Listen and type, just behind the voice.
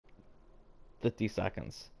50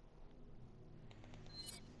 seconds.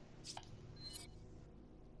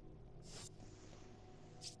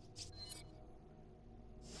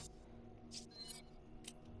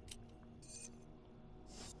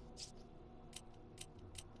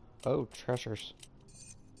 Oh, treasures.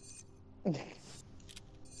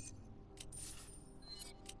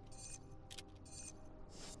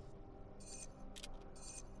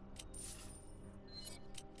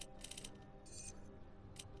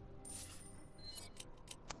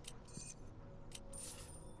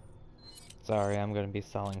 Sorry, I'm gonna be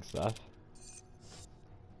selling stuff.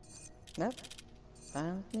 Nope.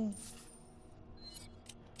 Fine with me.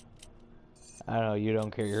 I don't know, you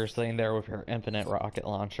don't care. You're sitting there with your infinite rocket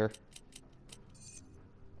launcher.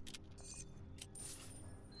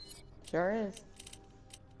 Sure is.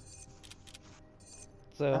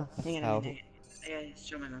 So, Oh, hang on how... a minute. I gotta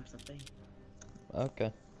show my mom something.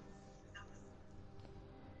 Okay.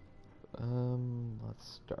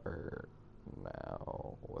 Let's start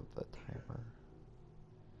now with the timer.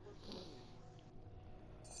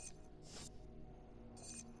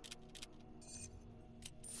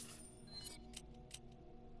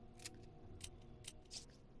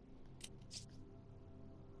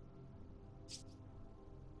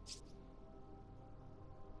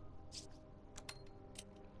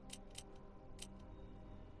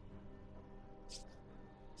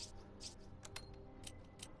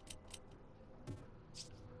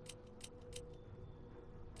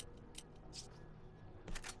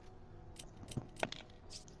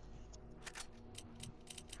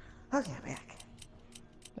 Okay, I'm back.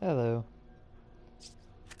 Hello.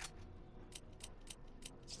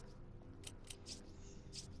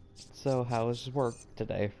 So, how was work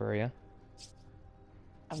today for you?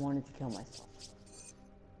 I wanted to kill myself.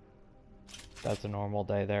 That's a normal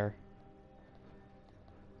day there.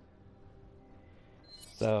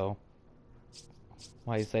 So,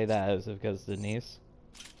 why you say that? Is it because Denise?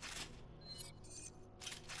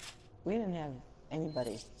 We didn't have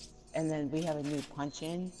anybody. And then we have a new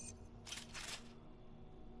punch-in.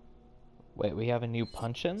 Wait, we have a new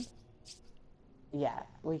punch-in? Yeah,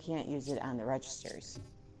 we can't use it on the registers.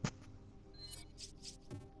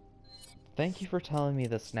 Thank you for telling me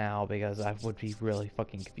this now, because I would be really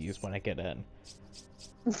fucking confused when I get in.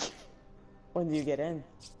 When do you get in?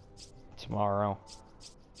 Tomorrow.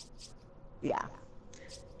 Yeah.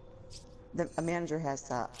 A manager has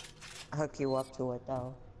to hook you up to it,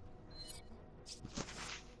 though.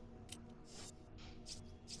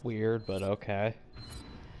 Weird, but okay.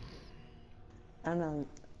 I don't know,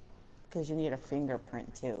 because you need a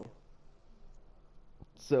fingerprint, too.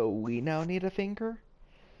 So, we now need a finger?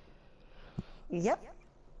 Yep.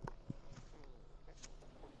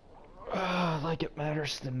 Like it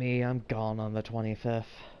matters to me, I'm gone on the 25th.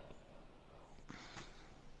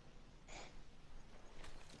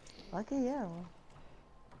 Lucky you.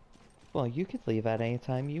 Well, you could leave at any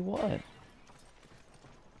time you want.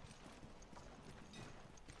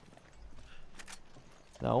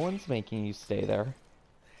 No one's making you stay there.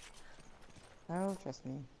 Oh, trust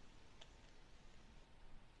me.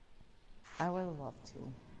 I would love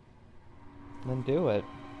to. Then do it.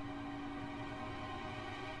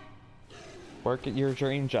 Work at your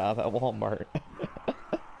dream job at Walmart.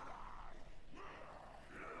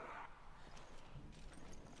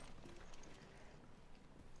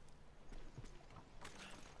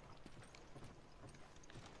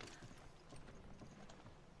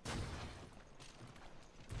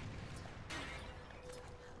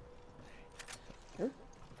 Ooh.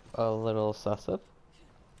 A little excessive.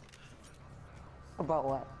 About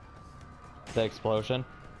what? The explosion.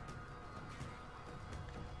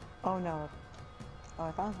 Oh, no. Oh,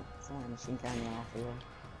 I found someone machine gunning off of you.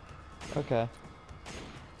 Okay.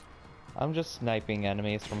 I'm just sniping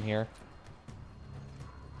enemies from here.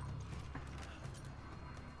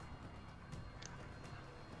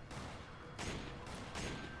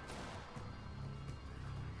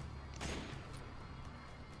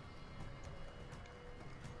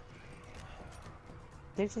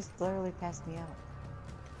 They just literally passed me out.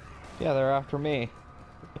 Yeah, they're after me.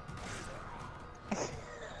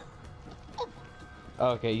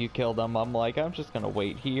 Okay, you killed them. I'm like, I'm just gonna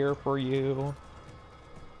wait here for you.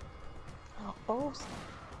 Oh,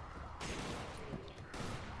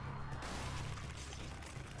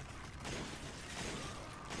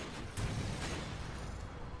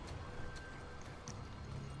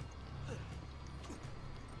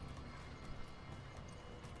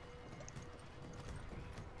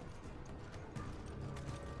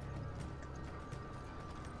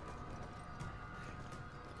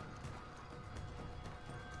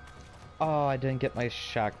 Oh, I didn't get my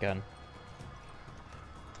shotgun.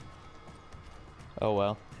 Oh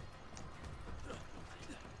well.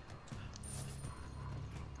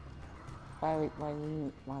 Why do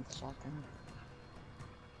you want the shotgun?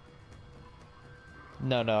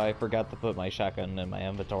 No, no, I forgot to put my shotgun in my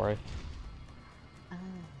inventory. Ah.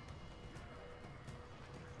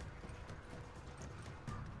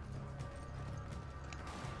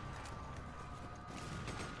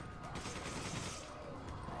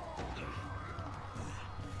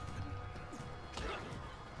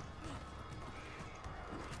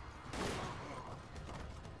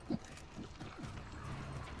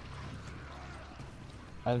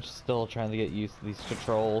 I'm still trying to get used to these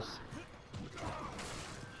controls.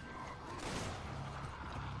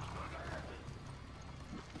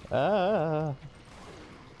 Ah.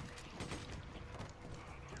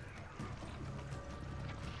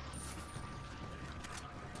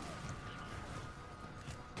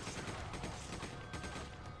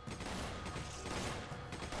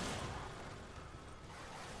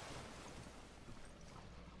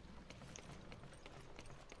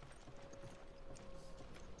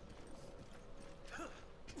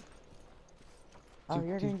 Oh,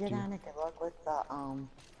 you're gonna get on it. Good luck with the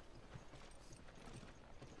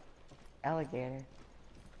alligator.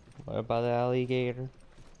 What about the alligator?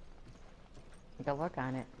 Good luck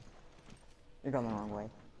on it. You're going the wrong way.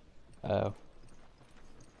 Oh.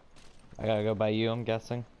 I gotta go by you, I'm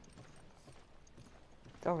guessing.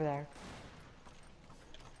 It's over there.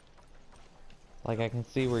 Like, I can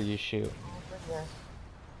see where you shoot. Over there.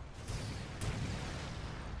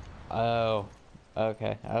 Oh.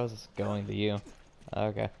 Okay, I was going to you.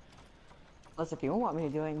 Okay. Unless if you want me to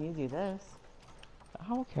do it and you do this. I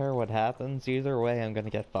don't care what happens. Either way, I'm gonna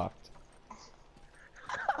get fucked.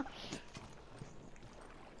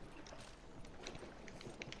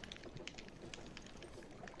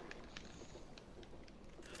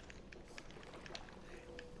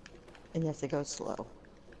 And yes, it goes slow.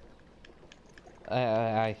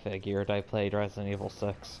 I figured. I played Resident Evil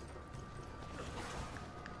 6.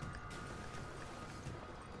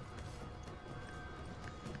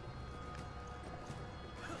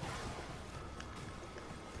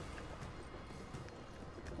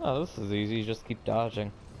 Oh, this is easy. Just keep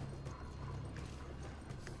dodging.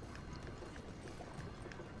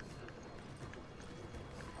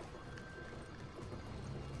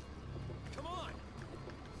 Come on!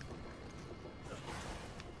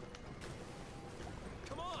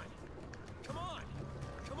 Come on! Come on!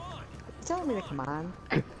 Come on! You telling me to come on?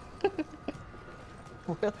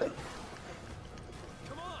 Really?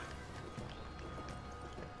 Come on!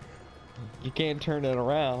 You can't turn it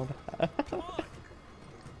around. Come on! Come on!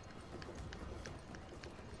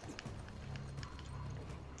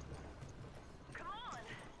 Come on!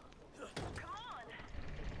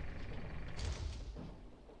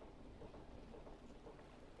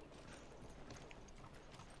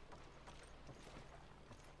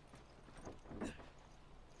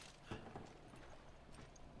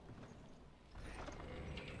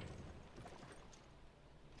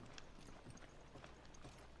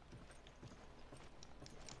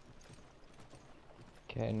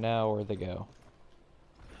 Okay, now where they go?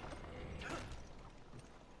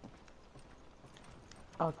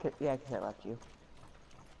 Oh, yeah, because I left you.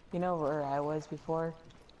 You know where I was before?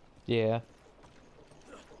 Yeah.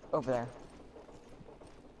 Over there.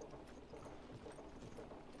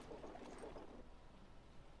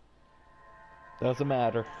 Doesn't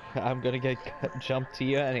matter. I'm gonna get jumped to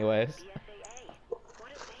you anyways.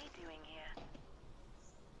 What are they doing here?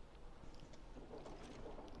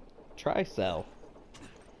 Tricell.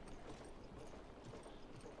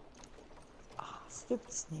 Oh,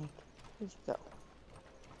 stupid snake. Where'd you go?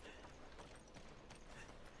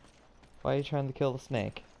 Why are you trying to kill the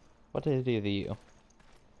snake? What did it do to you?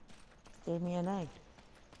 Gave me an egg.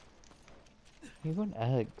 You want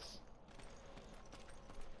eggs?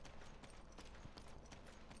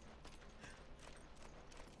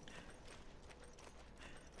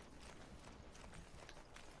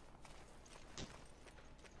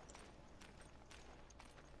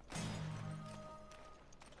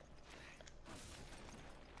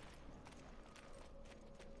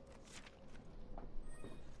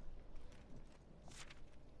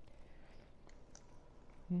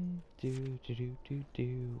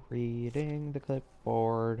 Do. Reading the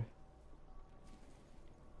clipboard.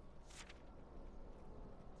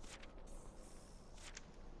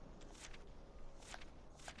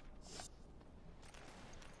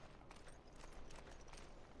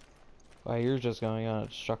 Wow, you're just going on a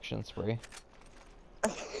destruction spree.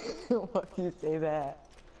 Why do you say that?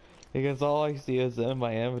 Because all I see is in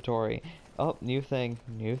my inventory. Oh, new thing,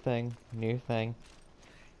 new thing, new thing.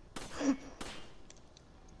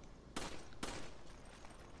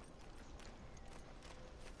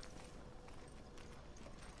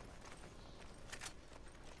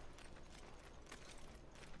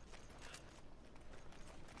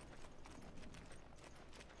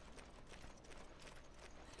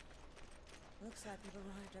 Looks like we've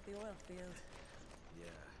arrived at the oil field. Yeah,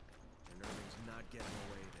 and Irving's not getting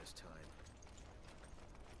away this time.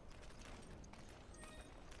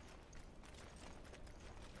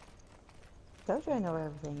 Told you I know where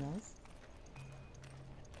everything is.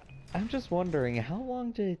 I'm just wondering, how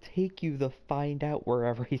long did it take you to find out where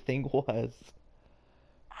everything was?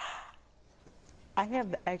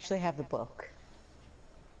 Actually have the book.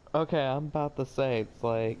 Okay, I'm about to say, it's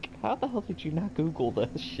like, how the hell did you not Google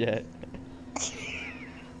this shit?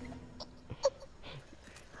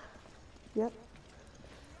 Yep.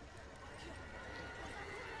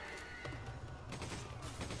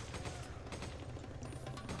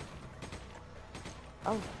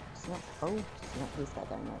 Oh, snap. Oh, snap. He's got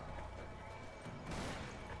dynamite.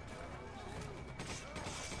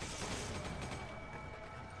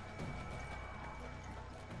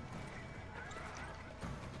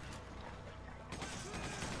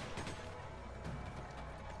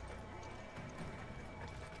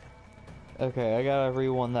 Okay, I got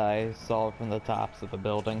everyone that I saw from the tops of the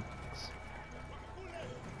buildings.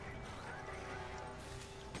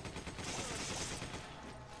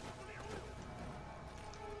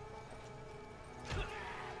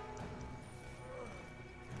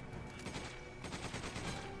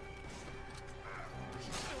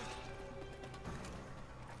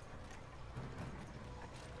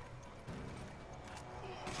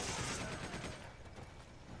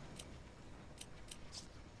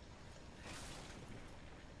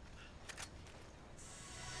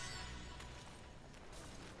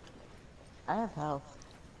 I have health.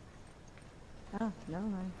 Oh, never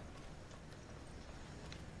mind.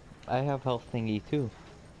 I have health thingy too.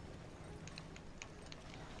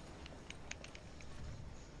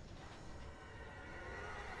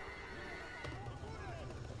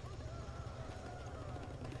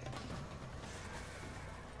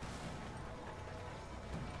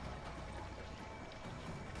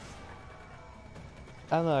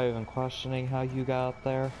 I'm not even questioning how you got up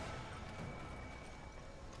there.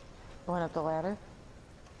 I went up the ladder.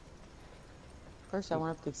 First, I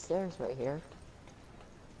went up these stairs right here.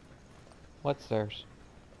 What stairs?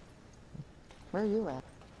 Where are you at?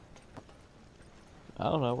 I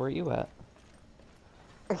don't know, where you at?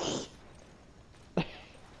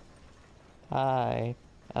 Hi,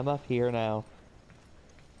 I'm up here now.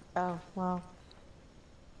 Oh, well,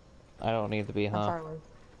 I don't need to be, I'm huh? far away.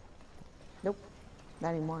 Nope, not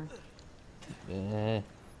anymore. Eh.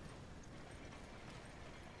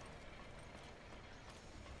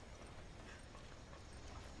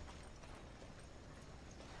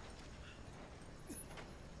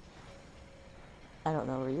 I don't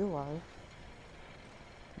know where you are.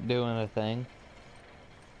 Doing a thing.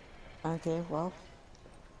 Okay, well.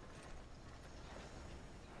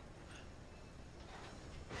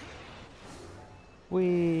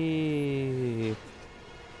 Whee!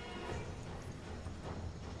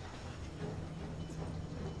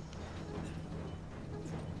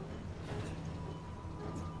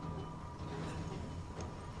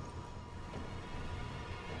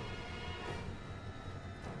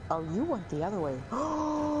 Oh, you went the other way.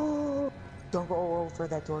 Don't go over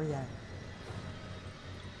that door yet.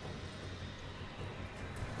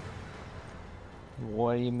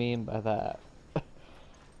 What do you mean by that?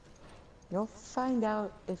 You'll find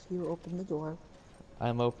out if you open the door.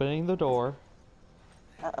 I'm opening the door.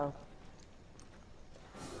 Uh-oh.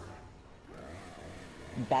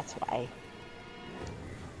 That's why.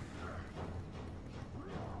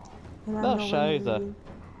 And I'm Oh, nowhere near Scheiße. you.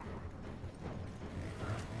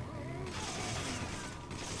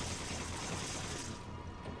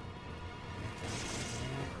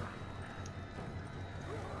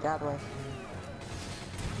 God way.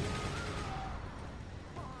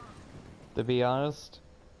 To be honest,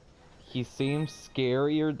 he seems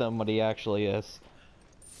scarier than what he actually is.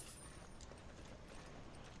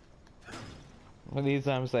 When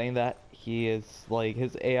I'm saying that, he is like,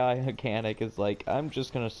 his AI mechanic is like, I'm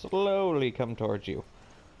just gonna slowly come towards you.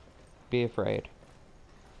 Be afraid.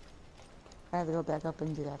 I have to go back up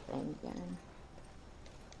and do that thing again.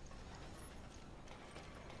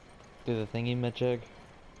 Do the thingy majig.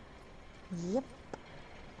 Yep.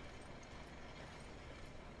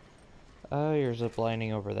 Oh, you're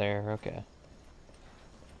ziplining over there, okay.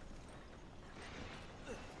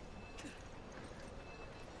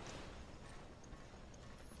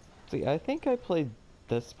 See, I think I played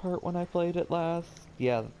this part when I played it last.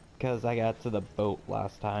 Yeah, because I got to the boat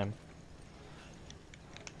last time.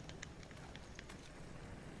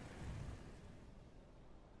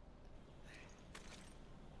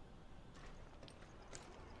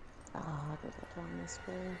 Ah, I gotta go down this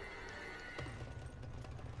way.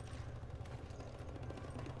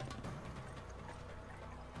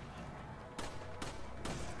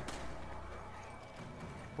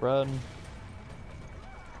 Run.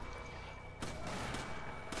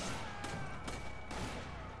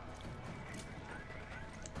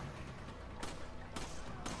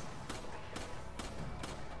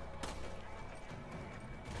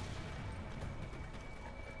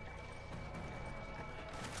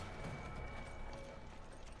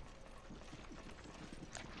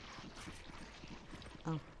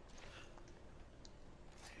 Oh.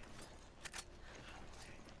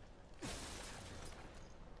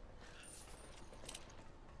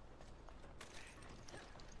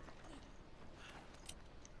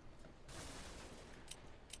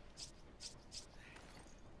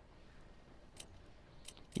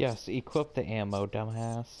 Yes, equip the ammo,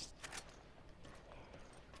 dumbass.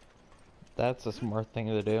 That's a smart thing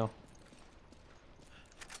to do.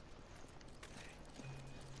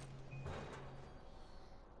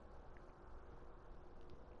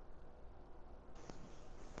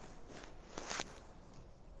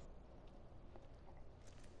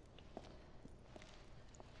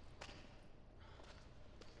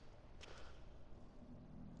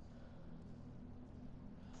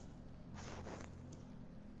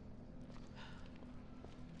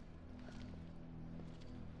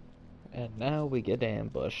 And now we get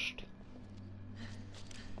ambushed.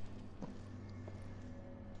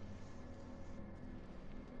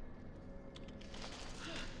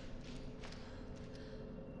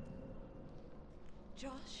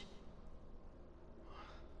 Josh,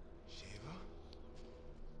 Shiva?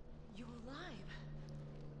 you're alive.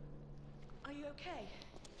 Are you okay?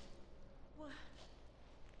 What?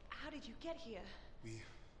 How did you get here? We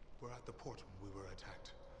were at the port when we were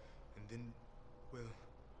attacked. And then, well,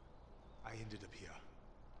 I ended up here.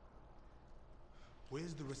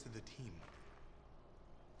 Where's the rest of the team?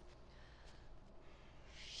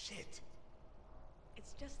 Shit!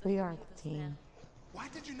 It's just the We three are of the us team. now. Why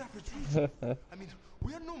did you not retreat? I mean,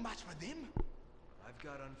 we are no match for them. I've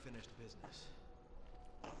got unfinished business.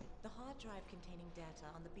 The hard drive containing data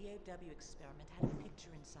on the BOW experiment had a picture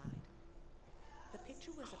inside. The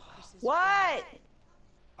picture was of Chris's What?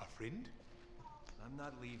 A friend? I'm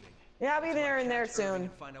not leaving. Yeah, I'll be until I there in there catch Irving soon.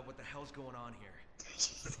 And find out what the hell's going on here.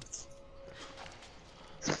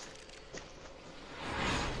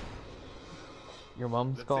 Your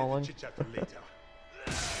mom's Let's calling. save the chit-chat for later.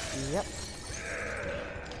 Yep.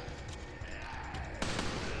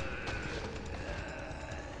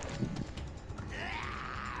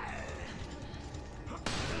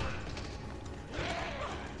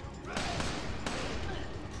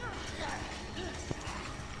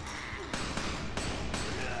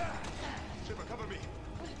 Shiva, cover me.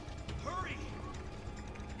 Hurry!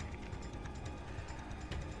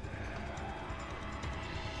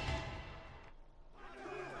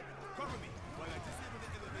 Cover me while I disable the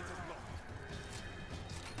elevator's lock.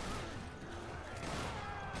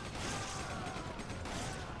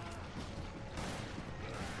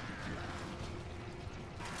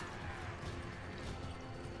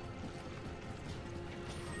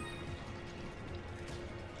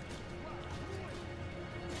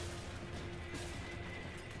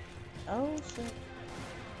 Oh shit.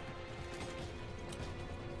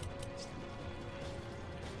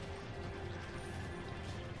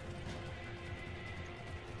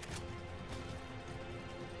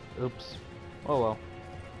 Oops. Oh well.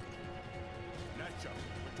 Nice job,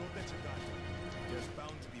 but don't let your guard down. There's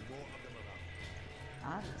bound to be more of them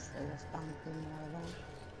around. Obviously, there's bound to be more of them.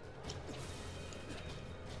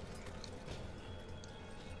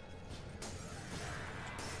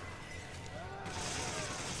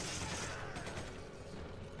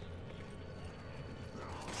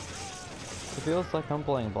 It feels like I'm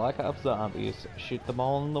playing Black Ops Zombies. Shoot them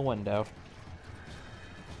all in the window.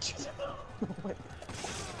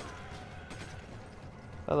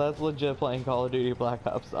 Oh, that's legit playing Call of Duty Black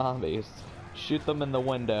Ops Zombies. Shoot them in the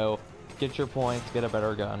window, get your points, get a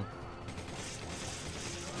better gun.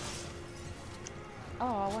 Oh,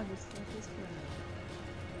 I wanted to see this one.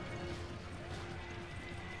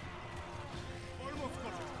 Almost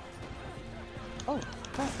got it. Oh,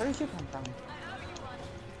 crap, where did you come from?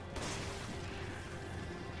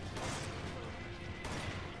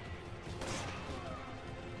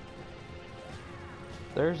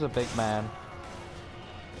 There's a big man.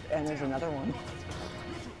 And there's another one.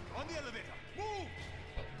 On the elevator. Move!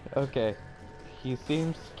 Okay. He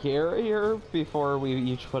seems scarier before we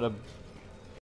each put a